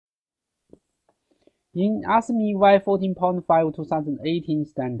In ASME Y14.5 2018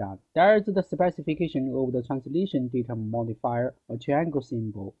 standard, there is the specification of the translation datum modifier, a triangle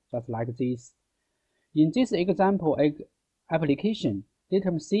symbol, just like this. In this example application,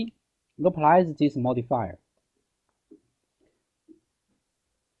 datum C applies this modifier.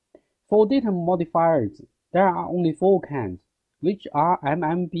 For datum modifiers, there are only 4 kinds, which are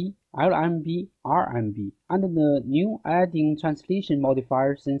MMB, LMB, RMB, and the new adding translation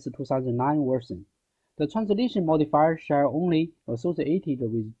modifier since 2009 version. The translation modifier shall only associated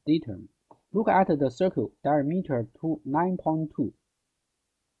with datum. Look at the circle diameter to 9.2.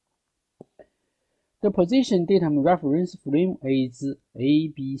 The position datum reference frame is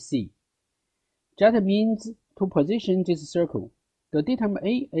ABC. That means to position this circle, the datum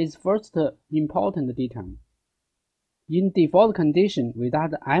A is first important datum. In default condition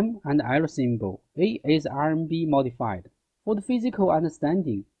without M and L symbol, A is RMB modified. For the physical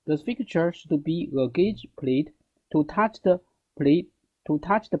understanding, the fixture should be a gauge plate to touch the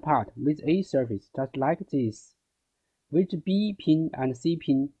part with A surface, just like this, with B pin and C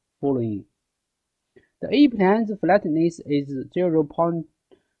pin following. The A plane's flatness is 0.12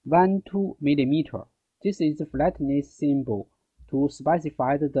 mm. This is the flatness symbol to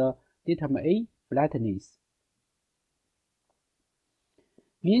specify the datum A flatness.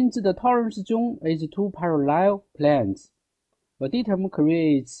 Means the torus zone is 2 parallel planes. A datum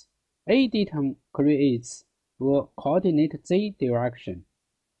creates a coordinate z direction.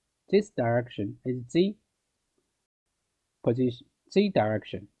 This direction is z position z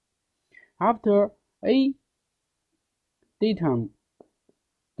direction. After a datum,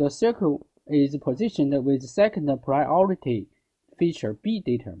 the circle is positioned with second priority feature B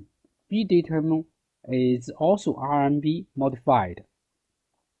datum. B datum is also RMB modified.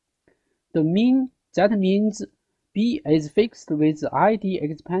 That means B is fixed with ID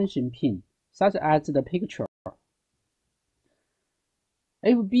expansion pin, such as the picture.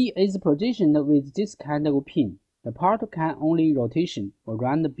 If B is positioned with this kind of pin, the part can only rotation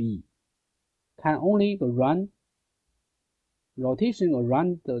around B. Rotation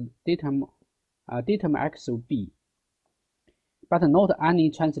around the datum axis B, but not any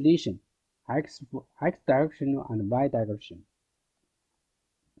translation, x direction and y direction.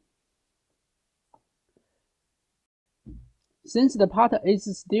 Since the part is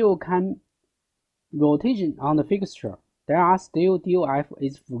still can rotation on the fixture, there are still DOF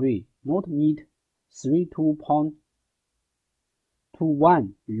is free, not meet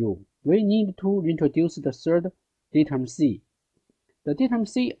 32.21 rule. We need to introduce the third datum C. The datum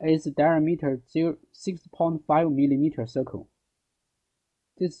C is diameter 6.5 mm circle.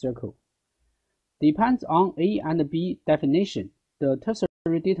 This circle depends on A and B definition. The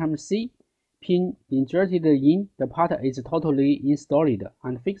tertiary datum C pin inserted in the part is totally installed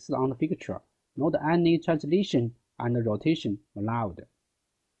and fixed on the fixture, not any translation and rotation allowed.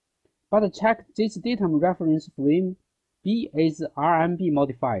 But check this datum reference frame. B is RMB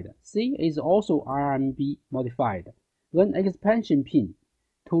modified. C is also RMB modified. An expansion pin.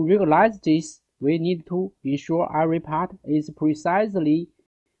 To realize this, we need to ensure every part is precisely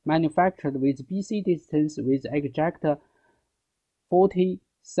manufactured with BC distance with exact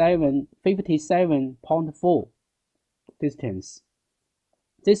 57.4 distance.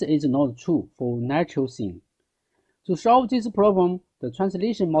 This is not true for natural thing. To solve this problem, the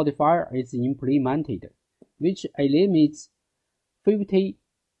translation modifier is implemented, which eliminates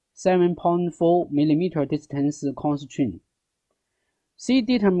 57.4 mm distance constraint. C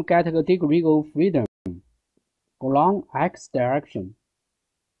datum get a degree of freedom along x direction.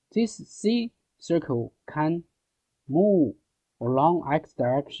 This C circle can move along x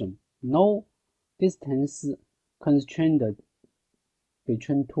direction, no distance constraint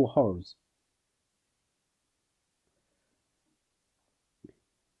between two holes.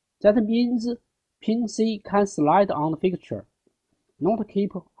 That means pin C can slide on the fixture, not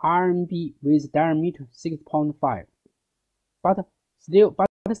keep RMB with diameter 6.5, but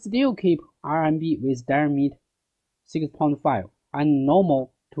still keep RMB with diameter 6.5 and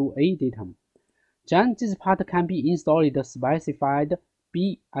normal to A datum. Then this part can be installed specified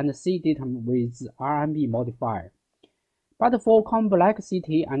B and C datum with RMB modifier. But for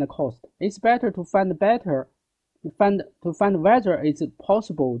complexity and cost, it's better to find whether it's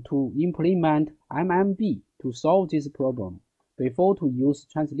possible to implement MMB to solve this problem before to use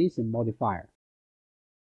translation modifier.